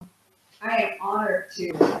I am honored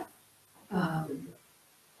to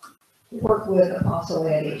work with Apostle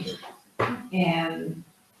Eddie and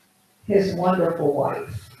his wonderful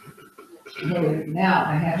wife. Now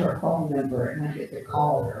I have her phone number and I get to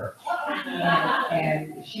call her.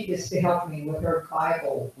 And she gets to help me with her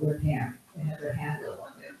Bible with him and has her handle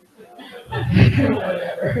on it.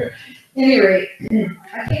 Whatever. Anyway,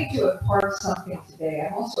 I came to impart something today.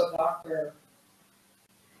 I'm also a doctor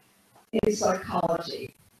in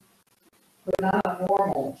psychology, but not a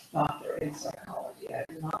normal doctor in psychology. I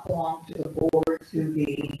do not belong to the board, to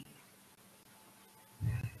the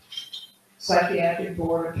Psychiatric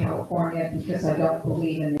Board of California, because I don't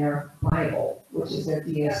believe in their Bible, which is their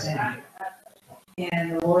DSM.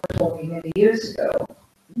 And the Lord told me many years ago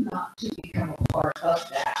not to become a part of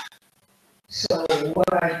that. So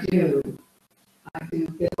what I do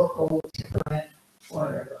biblical, temperament,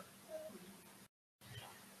 whatever.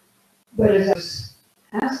 But as I was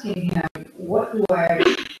asking him, what do I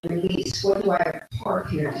release? What do I impart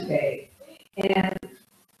here today? And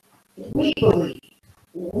we believe,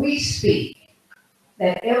 we speak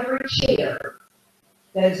that every chair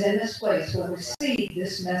that is in this place will receive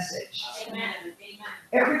this message. Amen.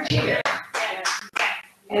 Every chair.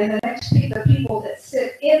 And the next people that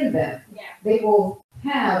sit in them, they will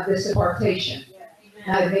have this impartation.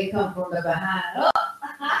 Now, it may come from the behind up.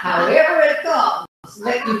 However it comes,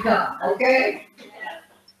 let you come, okay?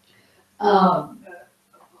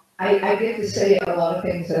 I get to say a lot of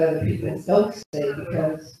things that other people don't say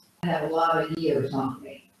because I have a lot of years on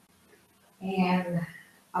me. And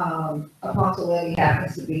Apostle Eddie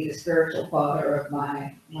happens to be the spiritual father of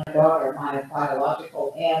my daughter, my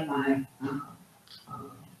biological and my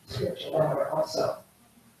spiritual daughter also.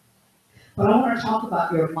 But I want to talk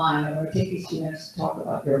about your mind. I'm going to take these few minutes to talk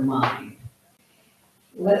about your mind.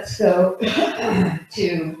 Let's go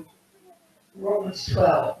to Romans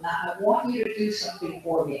 12. Now, I want you to do something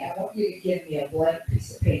for me. I want you to give me a blank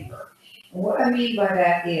piece of paper. And what I mean by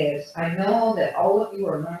that is, I know that all of you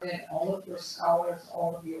are learned, all of you are scholars,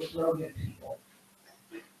 all of you are brilliant people.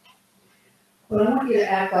 But I want you to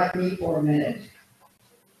act like me for a minute.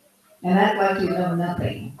 And act like you know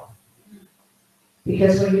nothing.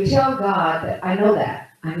 Because when you tell God that, I know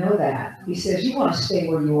that, He says, you want to stay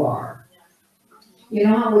where you are. You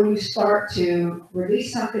know how when you start to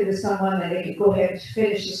release something to someone and they can go ahead and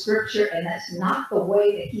finish the scripture, and that's not the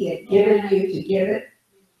way that He had given you to give it?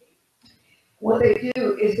 What they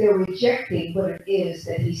do is they're rejecting what it is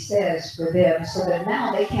that He says for them, so that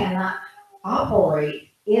now they cannot operate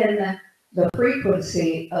in the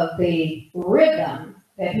frequency of the rhythm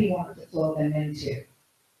that He wanted to flow them into.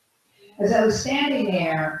 As I was standing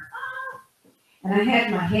there, and I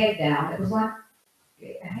had my head down, it was like,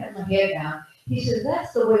 I had my head down. He said,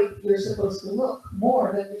 that's the way you're supposed to look,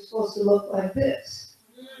 more than you're supposed to look like this.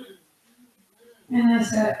 And I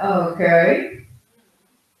said, okay.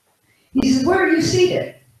 He said, where are you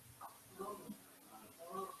seated?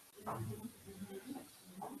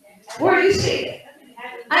 Where are you seated?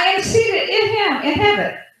 I am seated in Him, in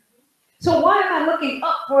heaven. So why am I looking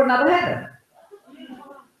up for another heaven?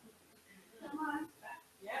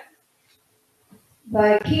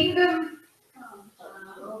 Thy kingdom,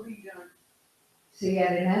 see, I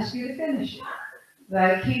didn't ask you to finish it.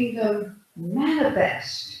 Thy kingdom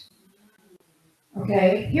manifest.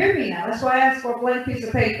 Okay, hear me now. That's why I asked for a blank piece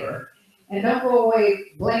of paper. And don't go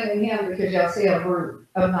away blaming him because y'all say I'm rude.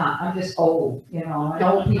 I'm not. I'm just old, you know. And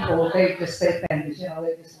old people, they just say things, you know,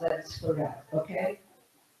 they just let it spurt out, okay?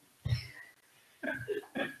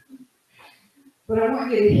 But I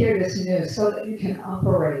want you to hear this news so that you can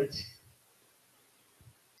operate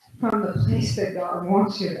from the place that God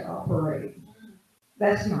wants you to operate.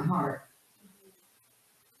 That's my heart.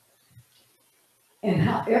 And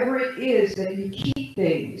however it is that you keep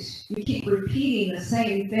things, you keep repeating the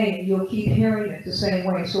same thing, you'll keep hearing it the same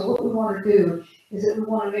way. So what we want to do is that we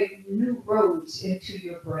want to make new roads into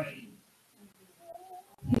your brain.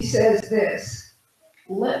 He says this,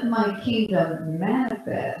 let my kingdom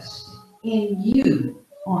manifest in you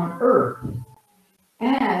on earth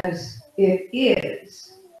as it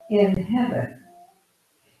is in heaven.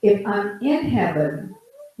 If I'm in heaven,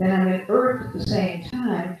 then I'm in earth at the same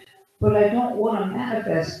time, but I don't want to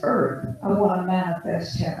manifest earth. I want to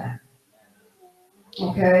manifest heaven.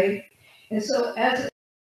 Okay? And so as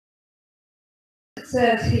it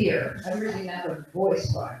says here, I'm reading out of the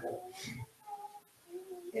Voice Bible.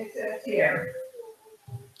 It says here,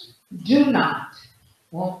 do not.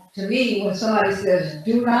 Well, to me, when somebody says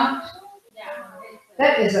do not,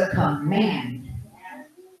 that is a command.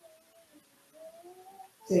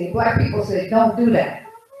 See, black people say don't do that.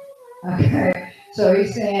 Okay? So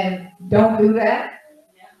he's saying don't do that.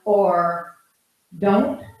 or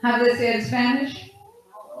don't. How do they say it in Spanish?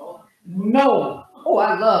 No. Oh,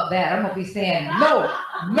 I love that. I'm going to be saying no,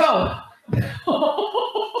 no.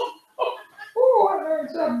 Oh, I learned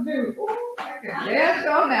something new. Oh, I can dance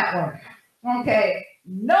on that one. Okay.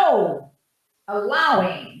 No.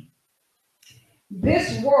 Allowing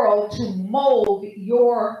this world to mold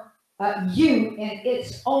you in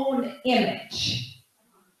its own image.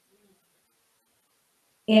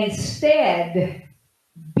 Instead,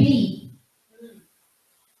 be.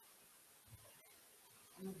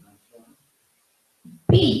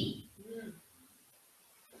 Be.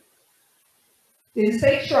 Didn't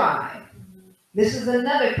say try. This is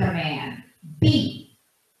another command. Be.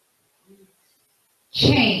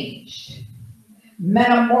 Changed.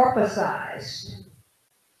 Metamorphosized.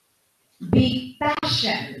 Be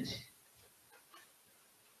fashioned.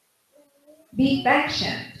 Be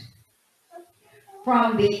fashioned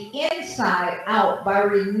from the inside out by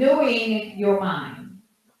renewing your mind.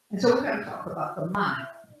 And so we're going to talk about the mind.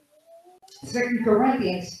 2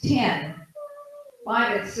 Corinthians 10,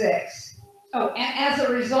 5 and 6. Oh, and as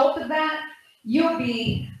a result of that, you'll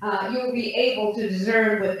be able to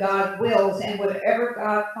discern what God wills and whatever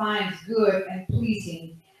God finds good and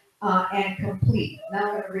pleasing and complete. Now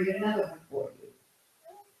I'm going to read another one for you.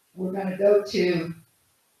 We're going to go to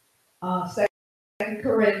 2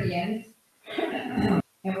 Corinthians, and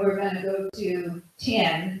we're going to go to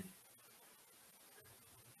 10,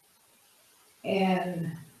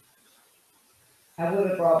 and I would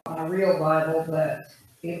have brought my real Bible, but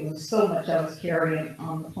it was so much I was carrying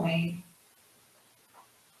on the plane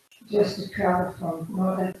just to travel from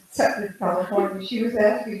Northern California. She was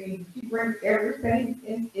asking me, did you bring everything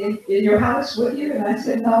in your house with you? And I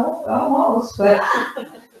said, no, almost, but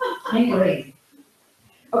anyway.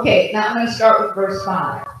 Okay, now I'm going to start with verse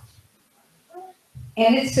 5.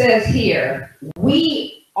 And it says here,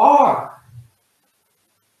 we are.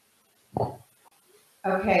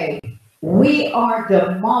 Okay, we are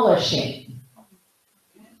demolishing.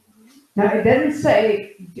 Now, it doesn't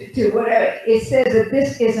say to whatever, it says that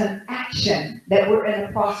this is an action that we're in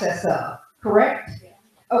the process of, correct?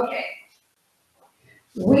 Okay.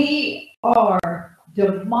 We are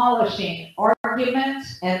demolishing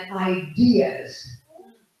arguments and ideas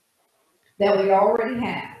that we already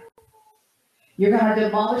have. You're going to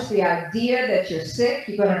demolish the idea that you're sick.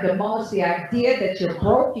 You're going to demolish the idea that you're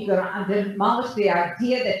broke. You're going to demolish the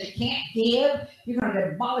idea that you can't give. You're going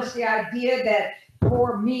to demolish the idea that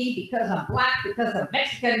poor me, because I'm black, because I'm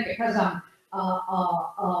Mexican, because I'm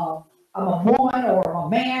a woman or I'm a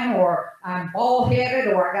man, or I'm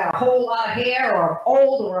bald-headed, or I got a whole lot of hair, or I'm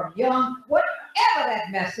old, or I'm young. Whatever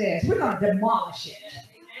that mess is, we're going to demolish it.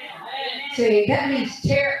 See, that means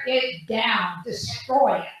tear it down,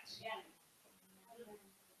 destroy it.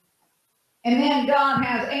 And then God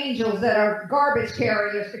has angels that are garbage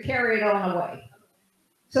carriers to carry it on away,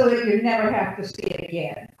 so that you never have to see it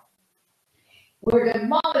again. We're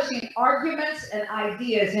demolishing arguments and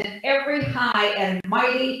ideas in every high and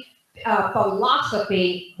mighty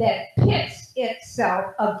philosophy that pits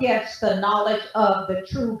itself against the knowledge of the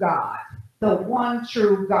true God, the one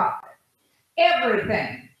true God.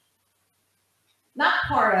 Everything. Not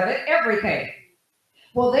part of it, everything.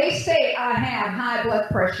 Well, they say I have high blood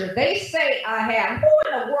pressure. They say I have. Who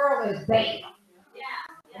in the world is they?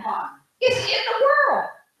 Come on. It's in the world.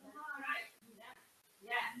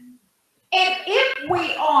 And if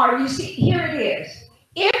we are, you see, here it is.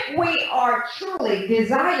 If we are truly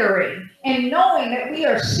desiring and knowing that we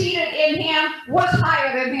are seated in Him, what's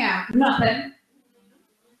higher than Him? Nothing.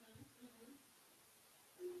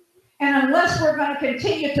 And unless we're going to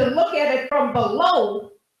continue to look at it from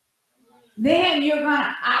below, then you're going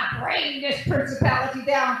to, I bring this principality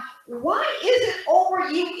down. Why is it over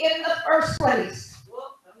you in the first place?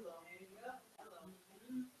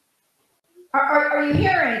 Are you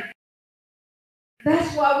hearing?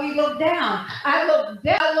 That's why we look down. I look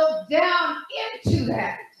down into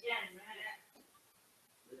that.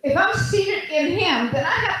 If I'm seated in Him, then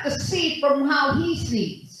I have to see from how He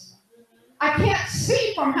sees. I can't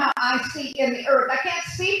see from how I see in the earth. I can't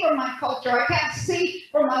see from my culture. I can't see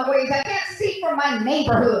from my ways. I can't see from my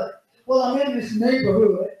neighborhood. Well, I'm in this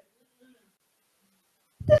neighborhood.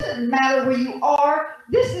 It doesn't matter where you are.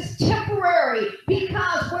 This is temporary,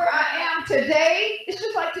 because where I am today, it's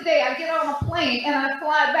just like today. I get on a plane and I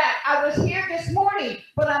fly back. I was here this morning,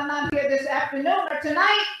 but I'm not here this afternoon or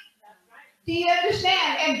tonight. Do you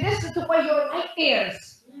understand? And this is the way your life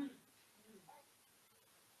is.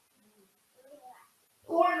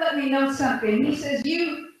 Lord, let me know something. He says,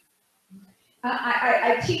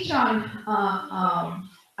 I teach on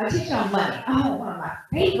money. Oh, one of my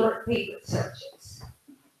favorite subjects.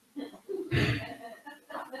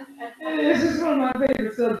 This is one of my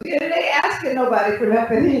favorite subjects. And they asking nobody for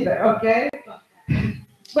nothing either, okay?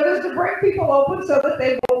 But it's to break people open so that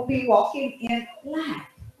they won't be walking in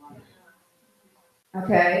lack.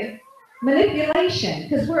 Okay? Manipulation.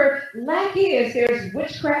 Because where lack is, there's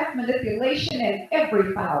witchcraft, manipulation, and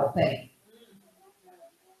every foul thing.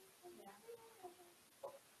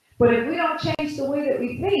 But if we don't change the way that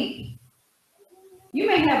we think, you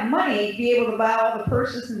may have money to be able to buy all the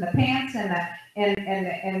purses and the pants and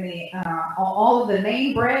all of the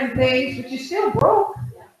name brand things, but you're still broke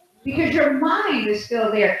because your mind is still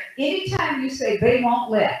there. Anytime you say they won't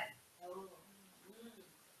let,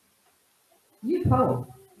 you poor.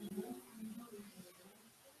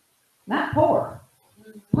 Not poor.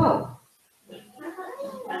 Poor.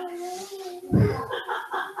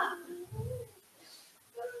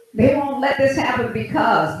 They won't let this happen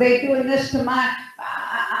because they're doing this to my.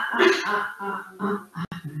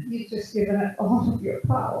 You've just given up all of your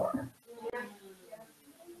power.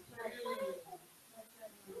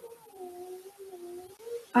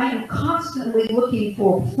 I am constantly looking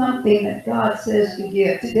for something that God says to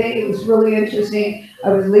give. Today it was really interesting. I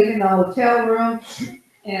was leaving the hotel room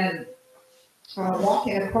and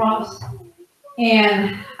walking across,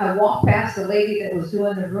 and I walked past the lady that was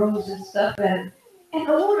doing the rooms and stuff, and the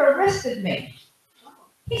Lord arrested me.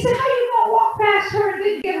 He said, how you gonna walk past her and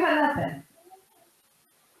didn't give her nothing?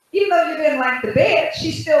 Even though you didn't like the bed,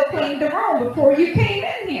 she still cleaned the room before you came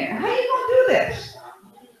in here. How you gonna do this?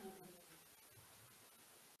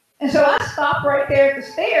 And so I stopped right there at the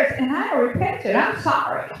stairs and I repented. I'm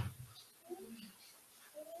sorry.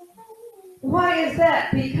 Why is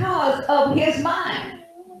that? Because of his mind.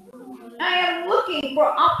 I am looking for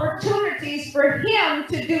opportunities for him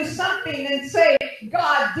to do something and say,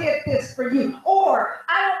 God did this for you. Or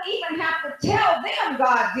I don't even have to tell them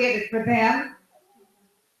God did it for them.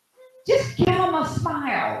 Just give them a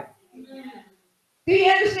smile. Do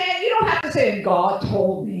you understand? You don't have to say, God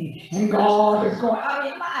told me, and God is going. I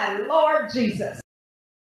mean, my Lord Jesus.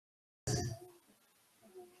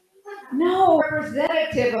 No,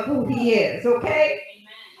 representative of who he is, okay?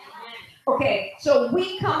 Okay, so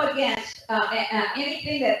we come against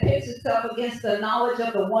anything that pits itself against the knowledge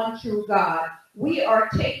of the one true God. We are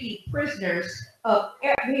taking prisoners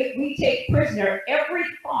we take prisoner every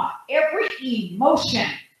thought, every emotion.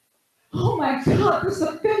 Oh my God, this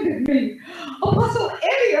offended me. Apostle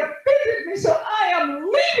Eddie offended me, so I am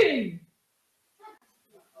leaving.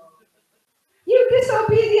 You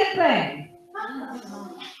disobedient thing.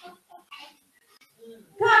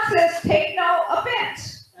 God says, take no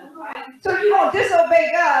offense. So you won't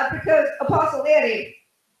disobey God because Apostle Eddie,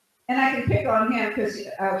 and I can pick on him because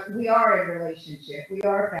we are in a relationship, we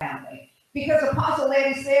are family. Because Apostle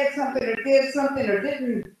Eddie said something or did something or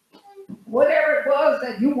didn't, whatever it was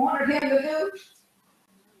that you wanted him to do,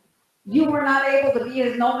 you were not able to be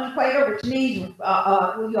his nomenclator, which means,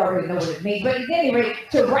 well, you already know what it means, but at any rate,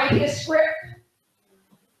 to write his script.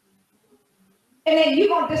 And then you're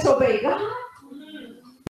going to disobey God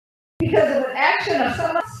because of an action of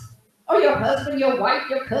someone else, or your husband, your wife,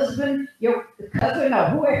 your cousin, or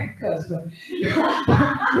whoever cousin.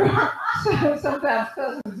 Sometimes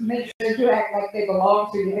cousins make you act like they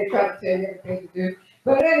belong to you. They try to tell you everything to do.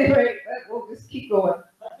 But anyway, we'll just keep going.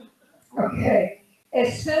 Okay.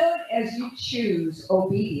 As soon as you choose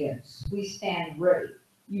obedience, we stand ready.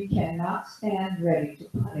 You cannot stand ready to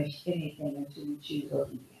punish anything until you choose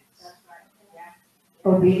obedience.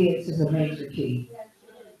 Obedience is a major key.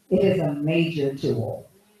 It is a major tool.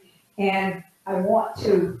 And I want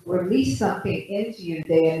to release something into you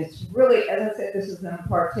today, and it's really, as I said, this is an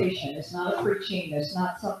impartation. It's not a preaching. It's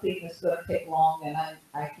not something that's going to take long, and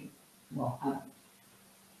I can, well, I don't.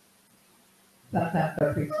 Sometimes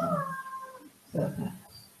I preach long. Sometimes.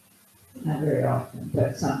 Not very often,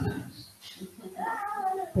 but sometimes.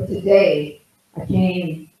 But today, I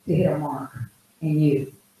came to hit a mark in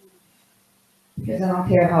you. Because I don't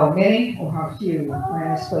care how many or how few are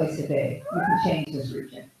in this place today, you can change this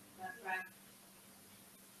region.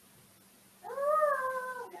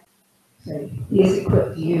 So he has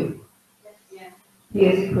equipped you. He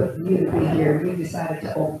has equipped you to be here. You decided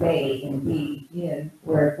to obey and be in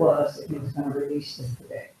where it was that he was going to release this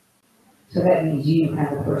today. So that means you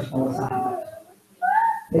have a personal assignment.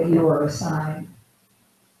 That you are assigned.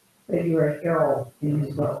 That you are an arrow in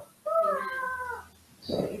his bow.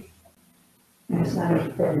 So, and it's not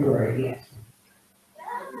even February yet.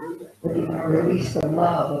 But you're going to release the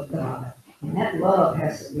love of God. And that love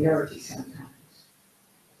has severity sometimes.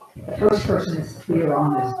 The first person is clear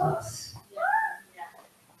on is us.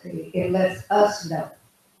 See, it lets us know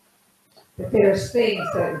that there's things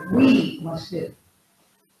that we must do.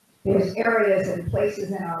 There's areas and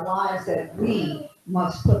places in our lives that we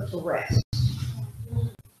must put to rest.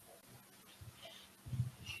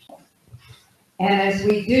 And as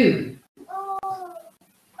we do,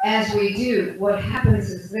 what happens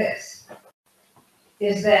is this,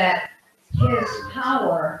 is that His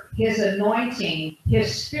power, His anointing,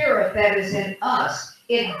 His Spirit that is in us,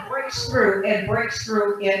 it breaks through and breaks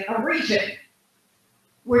through in a region.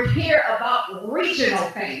 We're here about regional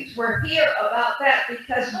things. We're here about that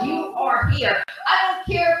because you are here. I don't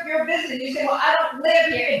care if you're visiting. You say, well, I don't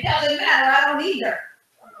live here. It doesn't matter. I don't either.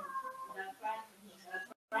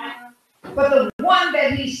 But the one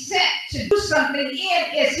that He sent to do something in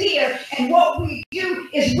is here. And what we do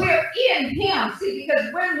is we're in Him. See,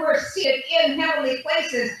 because when we're seated in heavenly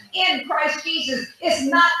places in Christ Jesus, it's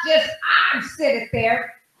not just I'm seated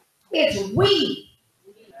there. It's we.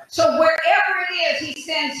 So wherever it is, He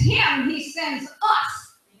sends Him, He sends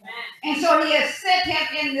us. And so He has sent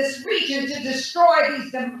Him in this region to destroy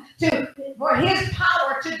for His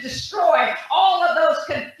power to destroy all of those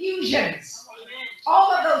confusions,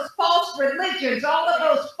 all of those false religions, all of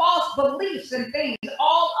those false beliefs and things,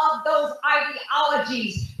 all of those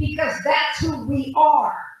ideologies, because that's who we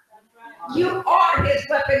are. You are His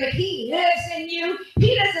weapon. If He lives in you,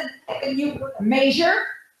 He doesn't live in you with a measure.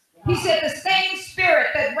 He said the same Spirit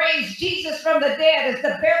that raised Jesus from the dead is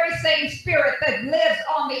the very same Spirit that lives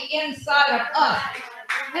on the inside of us.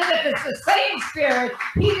 And if it's the same Spirit,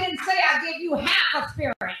 He didn't say, I give you half a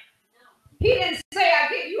spirit. He didn't say, I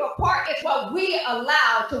give you a part. It's what we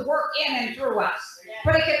allow to work in and through us.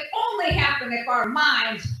 But it can only happen if our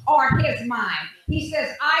minds are His mind. He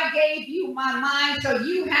says, I gave you my mind so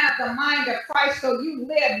you have the mind of Christ, so you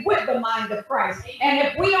live with the mind of Christ. And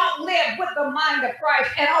if we don't live with the mind of Christ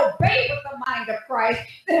and obey with the mind of Christ,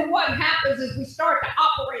 then what happens is we start to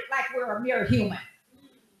operate like we're a mere human.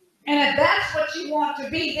 And if that's what you want to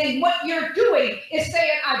be, then what you're doing is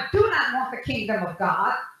saying, I do not want the kingdom of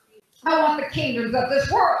God. I want the kingdoms of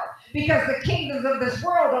this world, because the kingdoms of this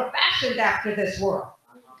world are fashioned after this world.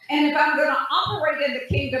 And if I'm going to operate in the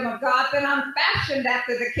kingdom of God, then I'm fashioned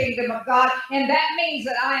after the kingdom of God. And that means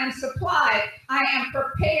that I am supplied, I am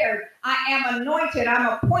prepared, I am anointed,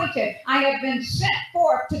 I'm appointed. I have been sent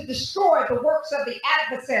forth to destroy the works of the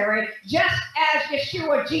adversary, just as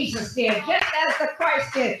Yeshua Jesus did, just as the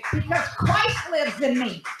Christ did, because Christ lives in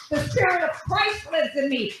me. The Spirit of Christ lives in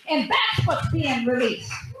me. And that's what's being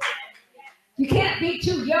released. You can't be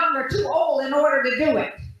too young or too old in order to do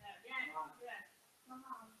it.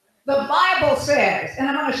 The Bible says, and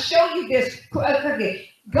I'm going to show you this quickly.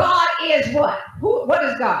 God is what? What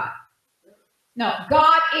is God? No,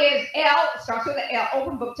 God is L, starts with an L,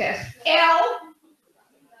 open book test. L.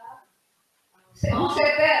 Who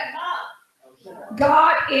said that?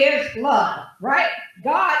 God is love, right?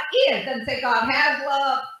 God is, doesn't say God has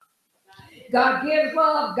love. God gives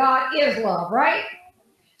love. God is love, right?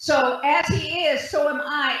 So as He is, so am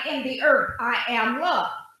I in the earth. I am love.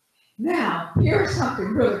 Now, here's something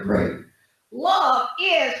really great. Love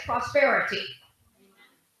is prosperity.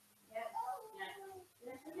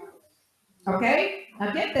 Okay?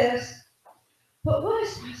 Now get this. But what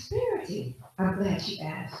is prosperity? I'm glad you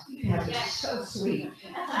asked. You guys are so sweet.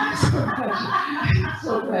 I'm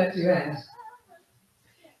so glad you asked.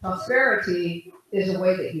 Prosperity is a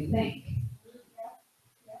way that you think.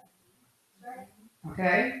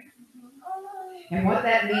 Okay? And what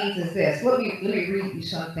that means is this. Let me read you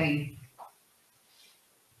something.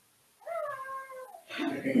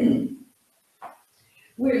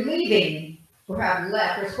 We're leaving, or have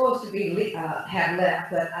left. We're supposed to be have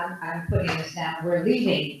left, but I'm putting this down. We're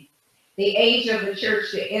leaving the age of the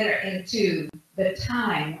church to enter into the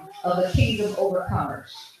time of the kingdom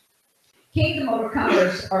overcomers. Kingdom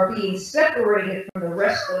overcomers are being separated from the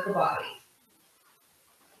rest of the body.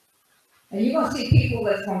 And you're going to see people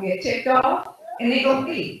that's going to get ticked off, and they're going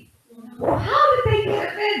to leave. Well, how did they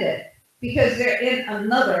get offended? Because they're in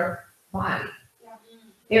another body.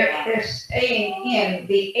 They're staying in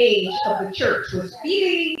the age of the church with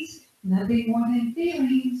feelings, nothing more than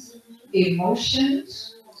feelings,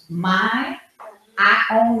 emotions, I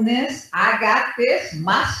own this, I got this,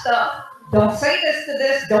 my stuff. Don't say this to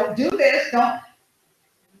this, don't do this, don't.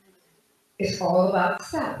 It's all about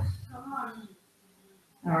self.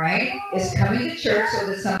 All right? It's coming to church so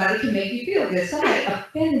that somebody can make you feel good. Somebody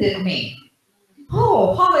offended me.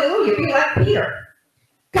 Oh, hallelujah, be like Peter.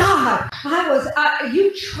 God,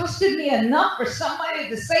 you trusted me enough for somebody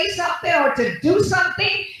to say something or to do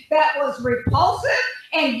something that was repulsive,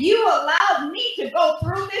 and you allowed me to go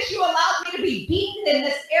through this. You allowed me to be beaten in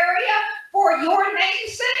this area for your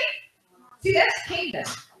name's sake. See, that's kingdom.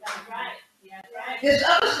 That's right. This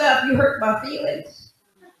other stuff, you hurt my feelings.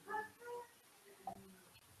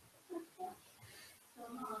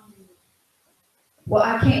 Well,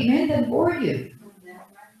 I can't mend them for you.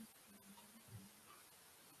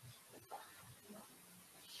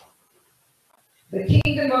 The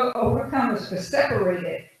kingdom of overcomers was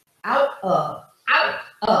separated come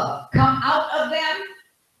out of them.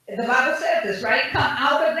 The Bible said this, right? Come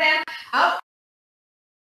out of them, out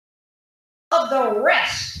of the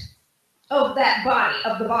rest of that body,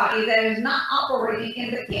 of the body that is not operating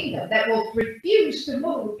in the kingdom, that will refuse to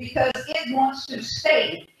move because it wants to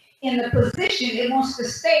stay in the position, it wants to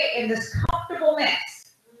stay in this comfortable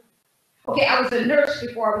mess. Okay, I was a nurse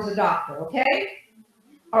before I was a doctor, okay?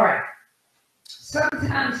 All right.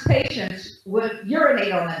 Sometimes patients would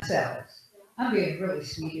urinate on themselves. I'm being really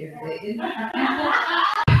sweet here today, isn't I?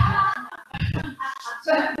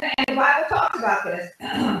 So, and the Bible talks about this.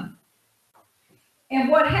 And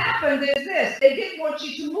what happened is this: they didn't want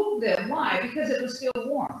you to move them. Why? Because it was still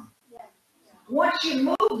warm. Once you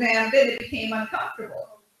move them, then it became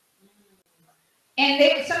uncomfortable.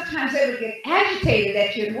 And sometimes they would get agitated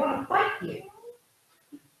at you and want to fight you.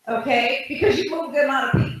 Okay? Because you moved them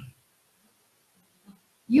out of peace.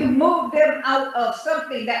 You moved them out of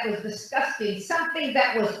something that was disgusting, something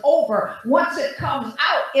that was over. Once it comes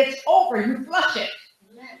out, it's over. You flush it.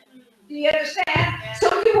 Do you understand? So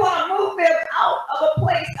you want to move them out of a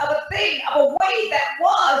place, of a thing, of a way that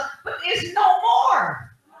was, but it's no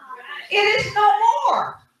more. It is no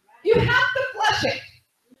more. You have to flush it.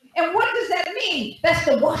 And what does that mean? That's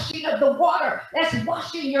the washing of the water. That's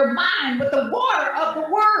washing your mind with the water of the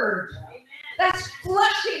word. That's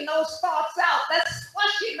flushing those thoughts out. That's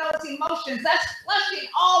flushing those emotions. That's flushing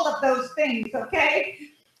all of those things,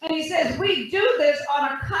 okay? And he says we do this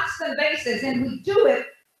on a constant basis, and we do it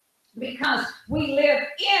because we live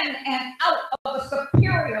in and out of a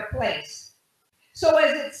superior place. So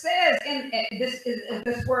as it says in this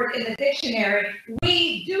word in the dictionary,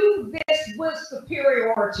 we do this with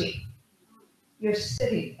superiority. You're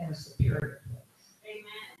sitting in a superior place. Amen.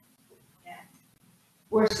 Yeah.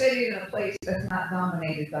 We're sitting in a place that's not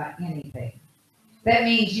dominated by anything. That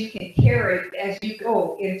means you can carry as you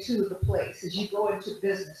go into the place, as you go into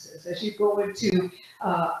businesses, as you go into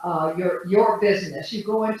your business, you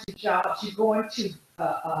go into jobs, you go into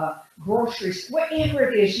groceries, wherever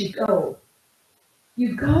it is you go.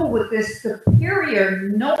 You go with this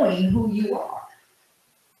superior knowing who you are.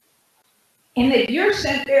 And that you're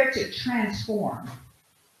sent there to transform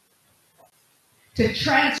a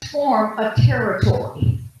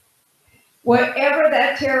territory. Whatever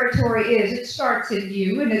that territory is, it starts in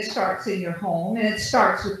you, and it starts in your home, and it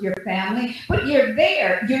starts with your family. But you're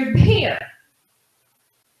there. You're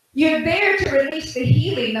there to release the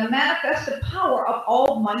healing, the manifested power of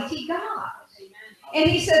Almighty God. And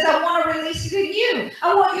he says, I want to release it in you.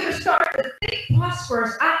 I want you to start to think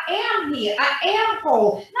prosperous. I am healed. I am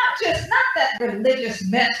whole. Not that religious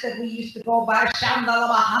mess that we used to go by.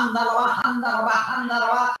 Shandalaba, handalaba, handalaba,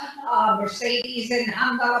 handalaba, Mercedes and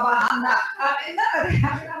handalaba, handalaba. I'm not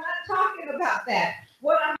talking about that.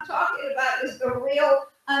 What I'm talking about is the real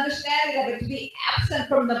understanding of it. To be absent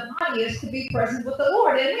from the body is to be present with the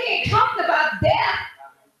Lord. And we ain't talking about death.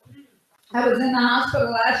 I was in the hospital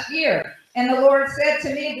last year. And the Lord said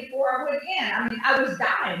to me before I went in, I was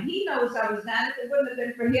dying. He knows I was dying. If it wouldn't have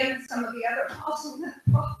been for him and some of the other apostles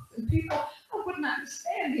and people, I would not be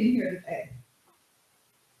standing here today.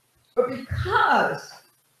 But because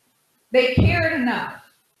they cared enough,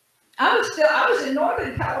 I was in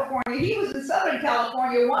Northern California. He was in Southern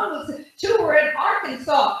California. Two were in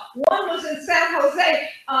Arkansas. One was in San Jose.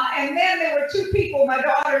 And then there were two of my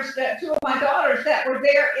daughters that were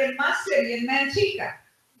there in my city, in Manteca.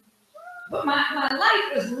 But my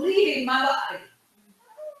life was leaving my body.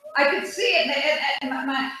 I could see it, and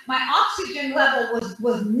my oxygen level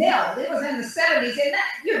was nil. It was in the 70s, and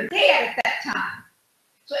you're dead at that time.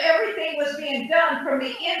 So everything was being done from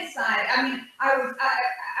the inside.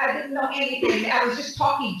 I didn't know anything. I was just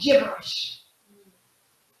talking gibberish.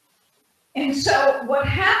 And so what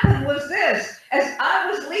happened was this: as I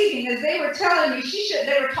was leaving, as they were telling me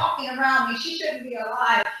they were talking around me, she shouldn't be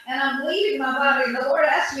alive, and I'm leaving my body, and the Lord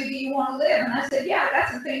asked me, do you want to live? And I said, yeah, I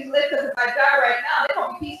got some things to live, because if I die right now, they're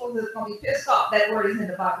going to be people that's going to be pissed off. That word is in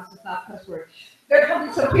the Bible, so it's not a cuss word. There are going to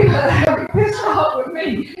be some people that are going to be pissed off with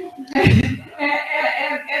me.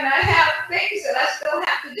 and I have things that I still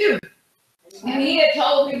have to do. And he had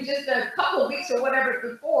told me just a couple of weeks or whatever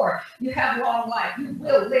before, you have long life. You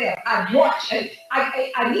will live. I want you.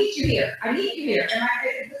 I need you here. I need you here.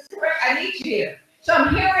 And this is correct. I need you here. So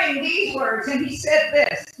I'm hearing these words, and he said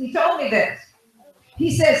this. He told me this.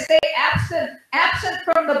 He says, stay absent. Absent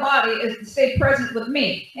from the body is to stay present with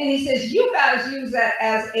me. And he says, you guys use that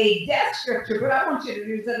as a death scripture, but I want you to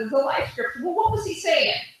use that as a life scripture. Well, what was he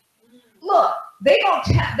saying? Look,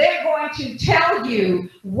 they're going to tell you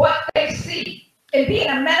what they see. And being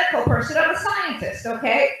a medical person, I'm a scientist,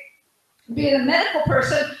 okay? Being a medical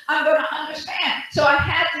person, I'm going to understand. So I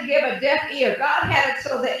had to give a deaf ear. God had it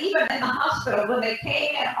so that even in the hospital, when they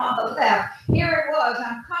came in on the left, here it was,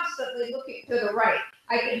 I'm constantly looking to the right.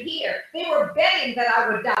 I could hear. They were betting that I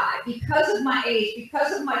would die because of my age,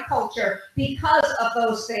 because of my culture, because of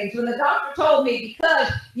those things. When the doctor told me,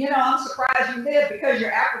 because, I'm surprised you live because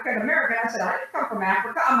you're African American, I said, I didn't come from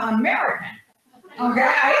Africa. I'm an American. Okay?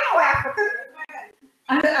 I ain't no African.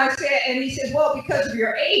 I said, and he says, well, because of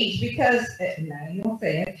your age, because, no, you don't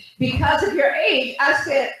say it, because of your age. I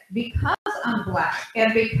said, because I'm black,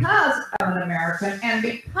 and because I'm an American, and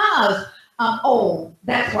because I'm old,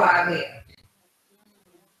 that's why I live.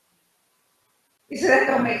 He said, that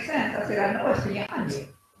don't make sense. I said, I know it's beyond you.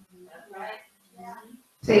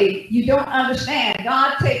 See, you don't understand.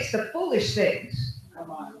 God takes the foolish things.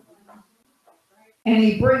 Come on. And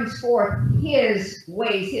he brings forth his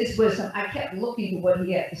ways, his wisdom. I kept looking at what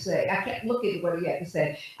he had to say. I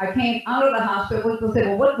came out of the hospital. People say,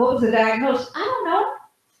 well, what was the diagnosis? I don't know.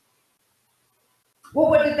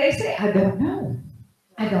 Well, what did they say? I don't know.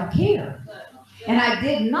 I don't care. And I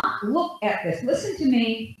did not look at this. Listen to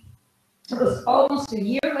me. It was almost a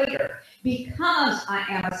year later, because I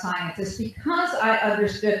am a scientist, because I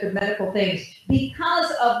understood the medical things,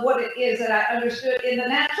 because of what it is that I understood in the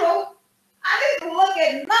natural, I didn't look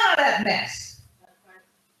at none of that mess.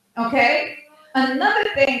 Okay? Another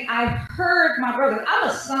thing I heard my brother, I'm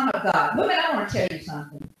a son of God. Women, I want to tell you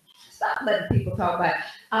something. Stop letting people talk about it.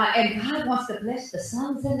 And God wants to bless the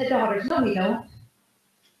sons and the daughters. No, we don't.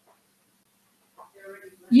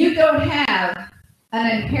 You don't have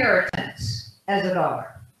an inheritance as a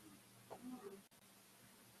daughter.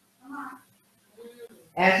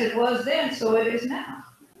 As it was then, so it is now.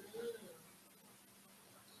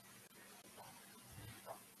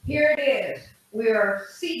 Here it is. We are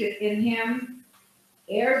seated in him,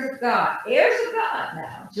 heirs of God. Heirs of God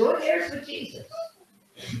now. Joint heirs with Jesus.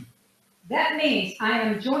 That means I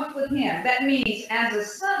am joint with him. That means as a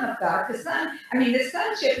son of God, the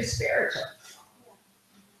sonship is spiritual.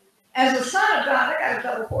 As a son of God, I got a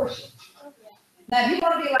double portion. Now, if you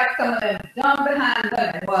want to be like some of them dumb behind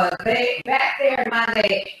women was, they back there in my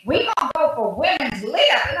day, we gonna go for women's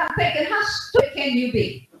layup, and I'm thinking, how stupid can you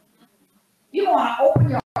be? You want to open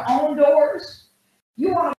your own doors?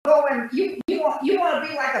 You want to go and you want to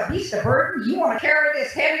be like a beast of burden? You want to carry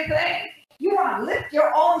this heavy thing? You want to lift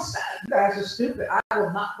your own stuff? You guys are stupid. I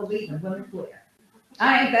will not believe in women clear.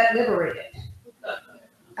 I ain't that liberated.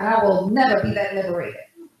 I will never be that liberated.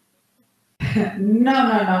 No.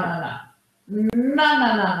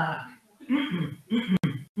 No.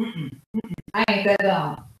 I ain't that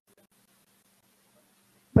dumb.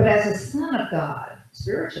 But as a son of God,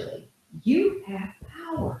 spiritually, you have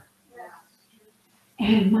power.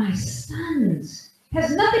 And my sons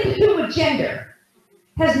has nothing to do with gender.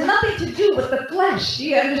 Has nothing to do with the flesh. Do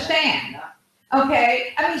you understand?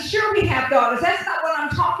 Okay? I mean, sure, we have daughters. That's not what I'm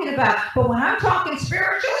talking about. But when I'm talking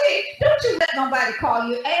spiritually, don't you let nobody call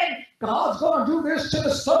you, and God's going to do this to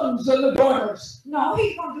the sons and the daughters. No,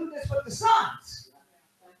 he's going to do this with the sons.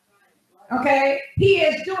 Okay? He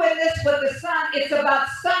is doing this with the son. It's about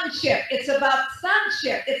sonship. It's about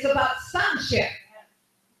sonship. It's about sonship.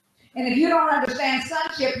 And if you don't understand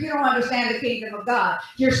sonship, you don't understand the kingdom of God.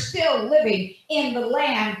 You're still living in the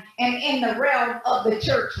land and in the realm of the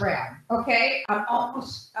church realm. Okay? I'm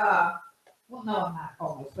almost, well, no, I'm not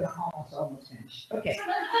almost, but I'm almost finished. Okay.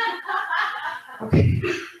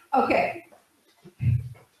 Okay.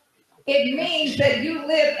 It means that you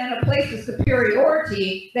live in a place of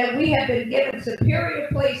superiority, that we have been given superior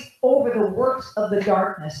place over the works of the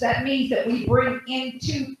darkness. That means that we bring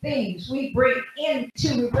into things. We bring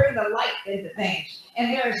the light into things.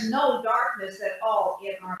 And there is no darkness at all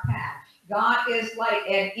in our path. God is light,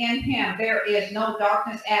 and in him there is no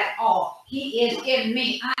darkness at all. He is in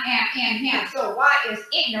me. I am in him. So why is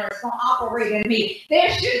ignorance going to operate in me? There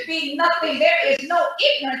should be nothing. There is no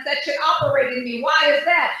ignorance that should operate in me. Why is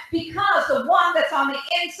that? Because the one that's on the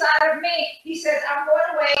inside of me, he says, I'm going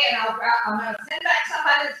away, and I'm going to send back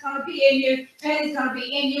somebody that's going to be in you, and he's going to be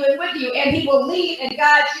in you and with you, and he will lead and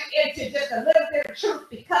guide you into just a little bit of truth,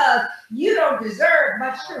 because you don't deserve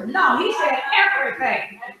much truth. No, he said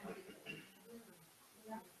everything.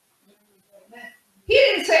 He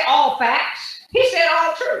didn't say all facts. He said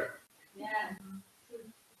all truth. Yeah.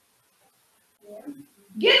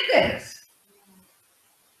 Get this.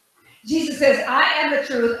 Jesus says, I am the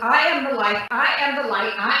truth. I am the life. I am the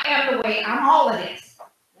light. I am the way. I'm all of this.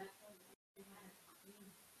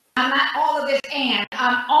 I'm not all of this and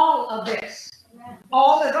I'm all of this.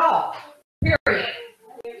 All is all. Period.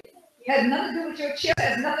 It has nothing to do with your chip. It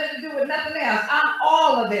has nothing to do with nothing else. I'm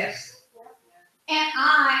all of this. And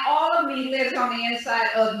all of me lives on the inside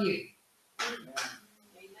of you.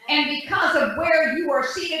 And because of where you are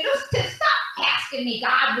seated, just stop asking me,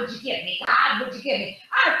 God, would you give me? God, would you give me?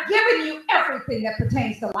 I've given you everything that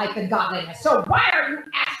pertains to life and godliness. So why are you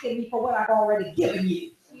asking me for what I've already given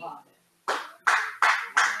you?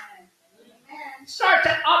 Start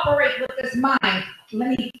to operate with this mind.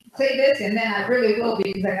 Let me say this, and then I really will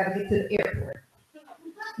be, because I got to get to the airport.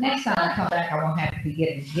 Next time I come back, I won't have to be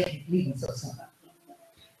leaving so soon.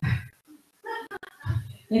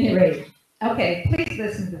 Anyway, okay, please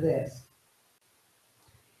listen to this.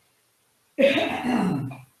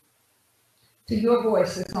 To your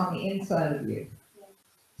voice that's on the inside of you.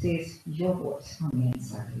 See, it's your voice on the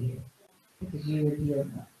inside of you, because you are dealing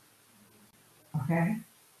with it. Okay?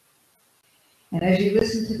 And as you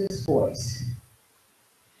listen to this voice,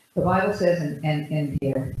 the Bible says in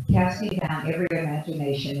here, casting down every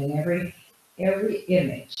imagination and every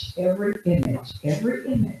image were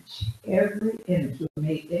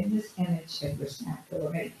made in this image and were snapped. They were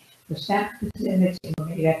made for snapped this image and were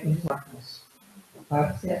made after his likeness. The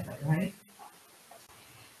Bible says that, right?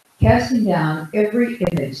 Casting down every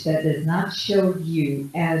image that does not show you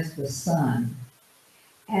as the Son,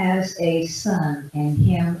 as a son, and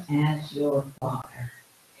him as your Father.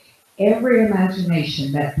 Every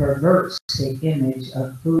imagination that perverts the image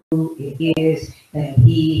of who it is that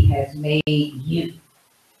he has made you,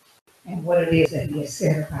 and what it is that he has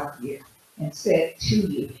said about you and said to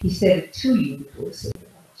you. He said it to you before he said it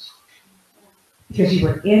about you, because you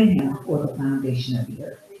were in him before the foundation of the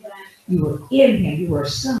earth. You were in him. You were a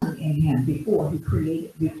son in him before he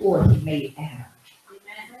made Adam.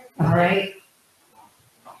 All right.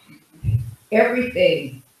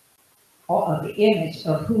 Everything, all of the image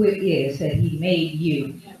of who it is that he made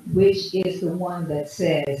you, which is the one that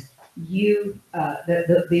says you,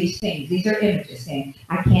 these things, these are images saying,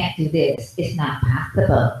 I can't do this. It's not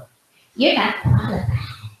possible. You're not qualified.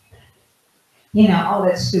 You know, all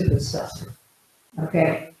that stupid stuff.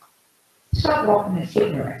 Okay? Stop walking in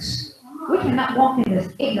ignorance. We cannot walk in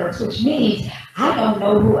this ignorance, which means I don't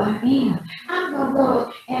know who I am. I'm going to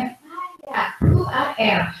go and find out who I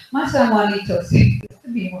am. My son Juanito said this to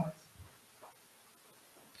me once.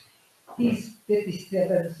 He's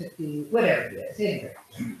 57, 50, whatever he is. Anyway,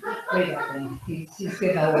 way back then. He's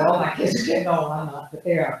getting old. All my kids are getting old. I'm not, but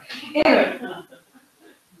they are. Anyway,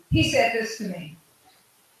 he said this to me.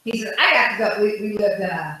 He said, I got to go. We lived in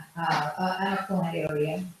an affluent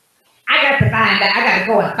area. I got to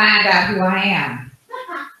go and find out who I am.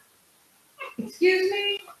 Excuse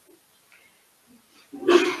me?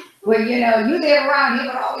 Well, you know, you live around here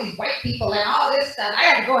with all these white people and all this stuff.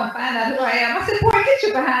 I got to go and find out who I am. I said, boy, get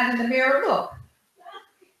your behind in the mirror. Look.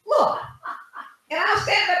 Look. And I'll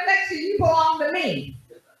stand up next to you. You belong to me.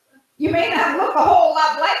 You may not look a whole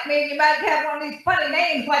lot like me. You might have one of these funny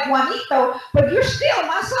names like Juanito, but you're still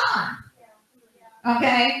my son.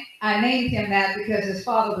 Okay? I named him that because his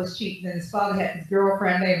father was cheating and his father had his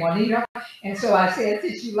girlfriend named Juanita. And so I said,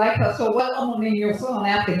 since you like her so well, I'm going to name your son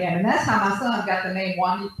after him. And that's how my son got the name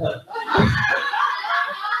Juanita.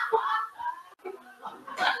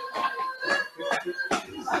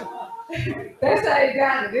 That's how he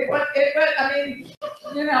got it. I mean,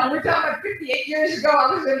 you know, we're talking about 58 years ago,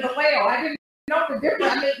 I was in Vallejo. I didn't know the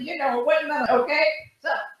difference. I mean, you know, it wasn't nothing, okay? So,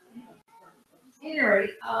 anyway,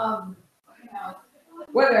 you know,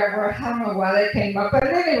 whatever. I don't know why that came up, but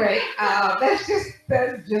at any rate, that's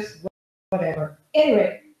just whatever.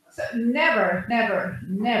 Anyway, so never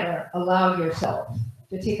allow yourself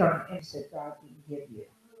to take on an image that God can give you.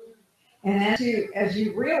 And as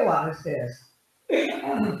you realize this,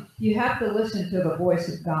 you have to listen to the voice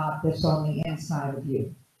of God that's on the inside of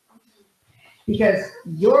you. Because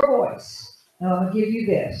your voice, and I'm going to give you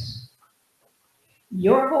this,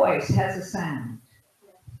 your voice has a sound.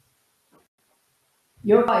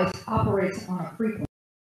 Your voice operates on a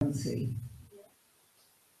frequency.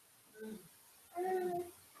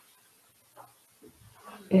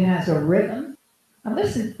 It has a rhythm. Now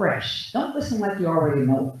listen fresh. Don't listen like you already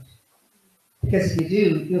know it. Because if you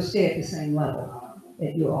do, you'll stay at the same level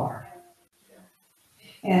that you are.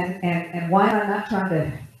 And why am I not trying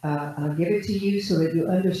to give it to you so that you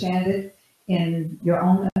understand it in your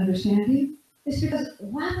own understanding? It's because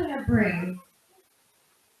why would I bring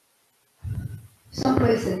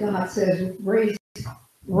someplace that God says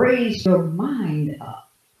raise your mind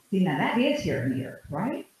up? See, now that is here in the earth,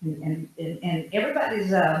 right? And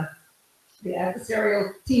everybody's the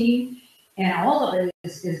adversarial team, and all of it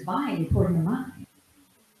is vying for your mind.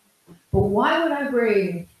 But why would I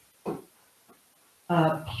bring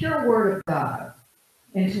a pure word of God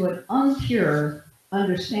into an unpure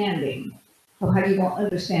understanding of how you want to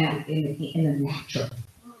understand it in the natural.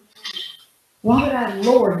 Why would I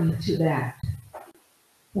lower you to that?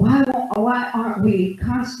 Why aren't we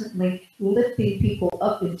constantly lifting people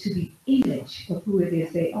up into the image of who it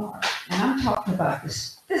is they are? And I'm talking about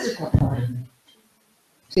this physical part of me.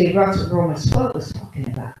 See, that's what Romans 12 was talking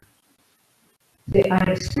about. I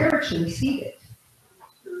am spiritually seated.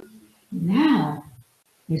 Now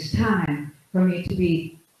it's time for me to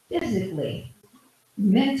be physically,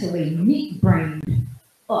 mentally, meat-brained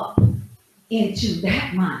up into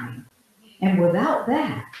that mind. And without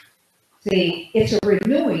that, see, it's a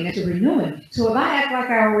renewing. So if I act like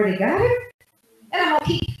I already got it, and I'm going to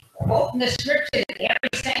keep quoting the scripture in every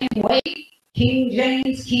same way, King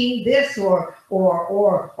James, King this, or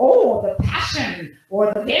the passion,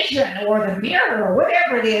 or the vision, or the mirror, or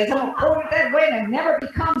whatever it is, I'm going to quote it that way, and it never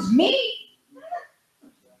becomes me.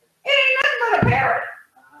 It ain't nothing but a parrot.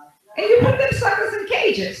 And you put them suckers in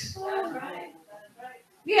cages.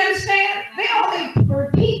 You understand? They only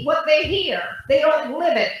repeat what they hear. They don't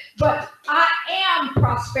live it. But I am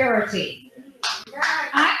prosperity.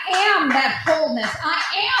 I am that wholeness. I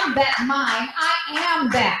am that mind. I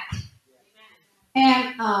am that.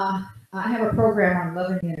 And I have a program on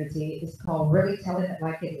love and unity. It's called Really Telling It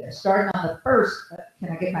Like It Is. Starting on the first,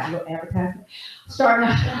 can I get my little advertisement? Starting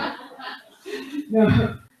on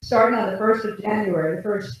the 1st of January, the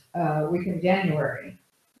first week in January.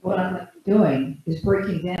 What I'm doing is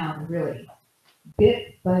breaking down really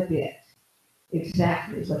bit by bit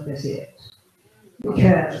exactly what this is.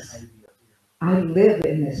 Because I live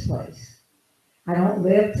in this place. I don't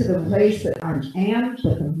live to the place that I am,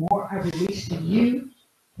 but the more I release to you,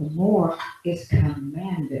 the more is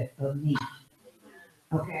commanded of me.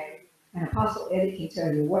 Okay? And Apostle Eddie can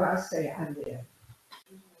tell you what I say I live.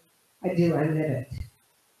 I live it.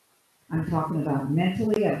 I'm talking about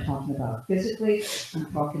mentally, I'm talking about physically,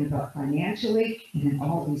 I'm talking about financially, and in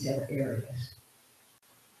all these other areas.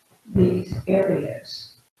 These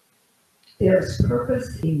areas, there's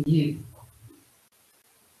purpose in you.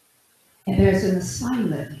 And there's an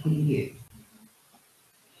assignment in you.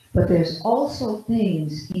 But there's also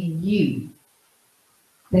things in you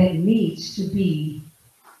that needs to be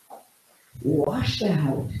washed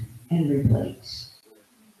out and replaced.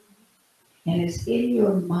 And it's in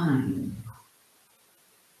your mind.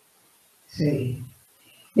 See,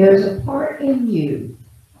 there's a part in you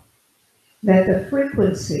that the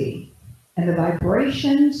frequency and the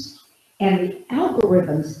vibrations and the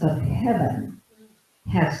algorithms of heaven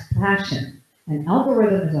has passion. An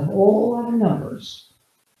algorithm is a whole lot of numbers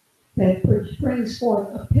that brings forth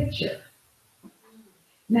a picture.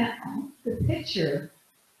 Now, the picture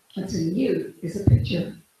that's in you is a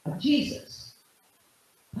picture of Jesus.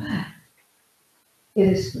 But it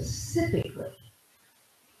is specifically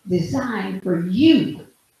designed for you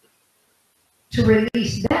to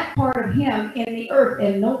release that part of him in the earth,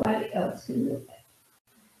 and nobody else can do it.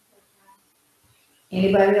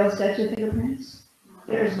 Anybody else got your fingerprints?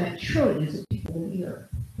 There's been trillions of people in the earth,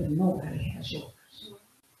 but nobody has yours.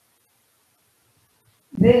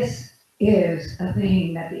 This is a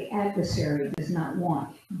thing that the adversary does not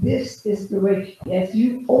want. This is the way, if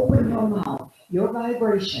you open your mouth, your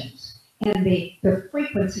vibrations, and the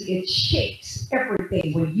frequency, it shakes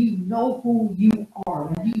everything. When you know who you are,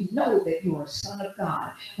 when you know that you are a son of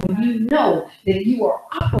God, when you know that you are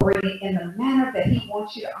operating in the manner that he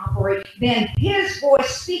wants you to operate, then his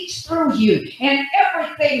voice speaks through you, and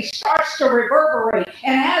everything starts to reverberate.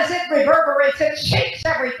 And as it reverberates, it shakes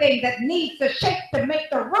everything that needs to shake to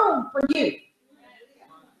make the room for you.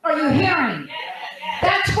 Are you hearing?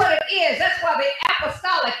 That's what it is. That's why the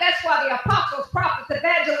apostolic, that's why the apostles, prophets,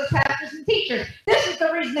 evangelists, pastors, and teachers, this is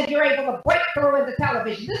the reason that you're able to break through in the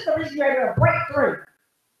television. This is the reason you're able to break through.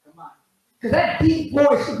 Because that deep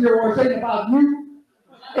voice of yours ain't about you.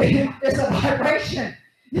 It's a vibration.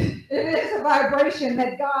 It is a vibration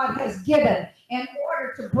that God has given in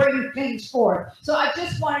order to bring things forth. So I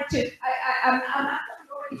just wanted to, I'm not going to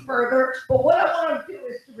go any further, but what I want to do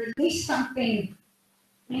is to release something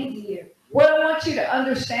into you. What I want you to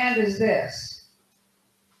understand is this.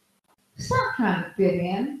 Stop trying to fit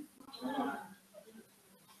in. I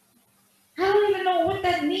don't even know what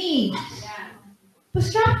that means. But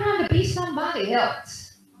stop trying to be somebody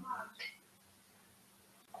else.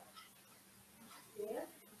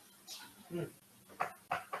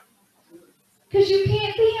 Because you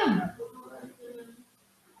can't be them.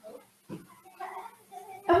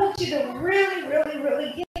 I want you to really, really,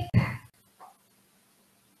 really get that.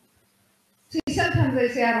 See, sometimes they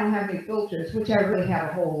say I don't have any filters, which I really have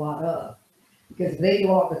a whole lot of. Because they do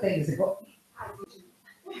all the things that go,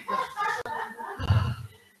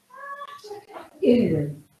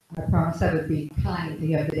 Anyway, I promised I would be kind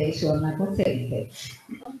the other day, so I'm not going to say anything.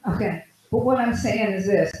 Okay, but what I'm saying is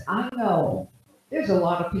this, I know there's a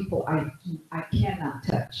lot of people I cannot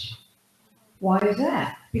touch. Why is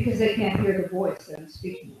that? Because they can't hear the voice that I'm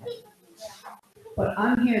speaking of. But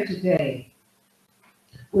I'm here today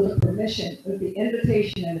with the permission, with the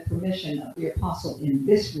invitation and the permission of the apostle in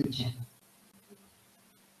this region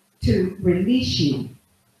to release you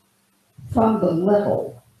from the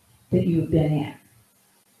level that you've been in.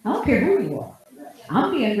 I don't care who you are.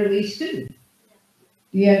 I'm being released too.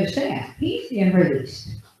 Do you understand? He's being released.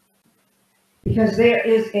 Because there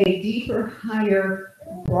is a deeper, higher,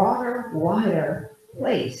 broader, wider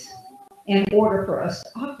place in order for us to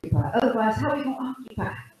occupy. Otherwise, how are we going to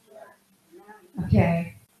occupy?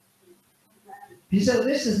 Okay? And so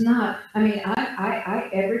this is not, I mean, I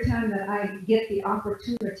every time that I get the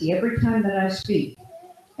opportunity, every time that I speak,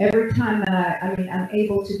 every time that I'm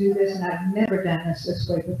able to do this, and I've never done this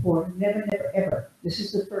way before, never, ever. This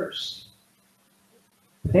is the first.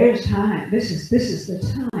 There's time. This is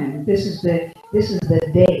the time. This is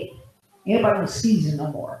the day. Anybody don't season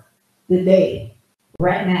no more. The day.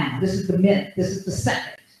 Right now. This is the minute. This is the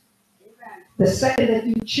second. The second that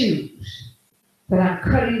you choose that I'm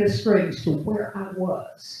cutting the strings to where I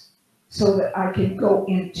was so that I can go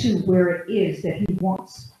into where it is that he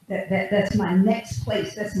wants. That's my next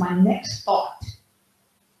place. That's my next thought.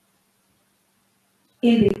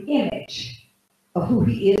 In the image of who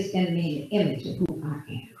he is in me, the image of who I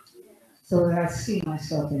am. So that I see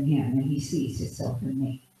myself in him and he sees himself in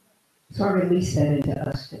me. So I release that into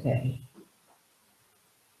us today.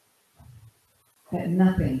 That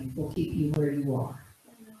nothing will keep you where you are.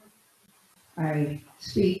 I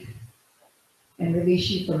speak and release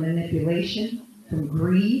you from manipulation, from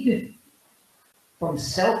greed, from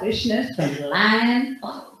selfishness, from lying,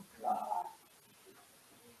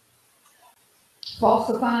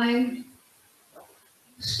 falsifying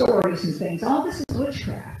stories and things. All this is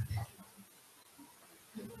witchcraft.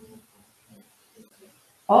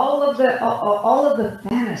 All of the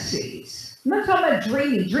fantasies. I'm not talking about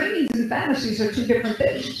dreaming. Dreamings and fantasies are two different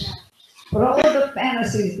things. But all of the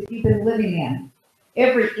fantasies that you've been living in,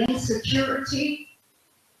 every insecurity,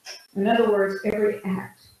 in other words, every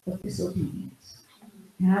act of disobedience.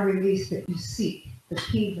 And I release that you seek the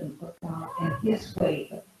kingdom of God and his way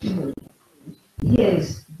of doing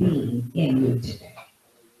his being in you today.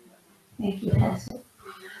 Thank you, Pastor.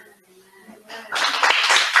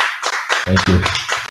 Thank you.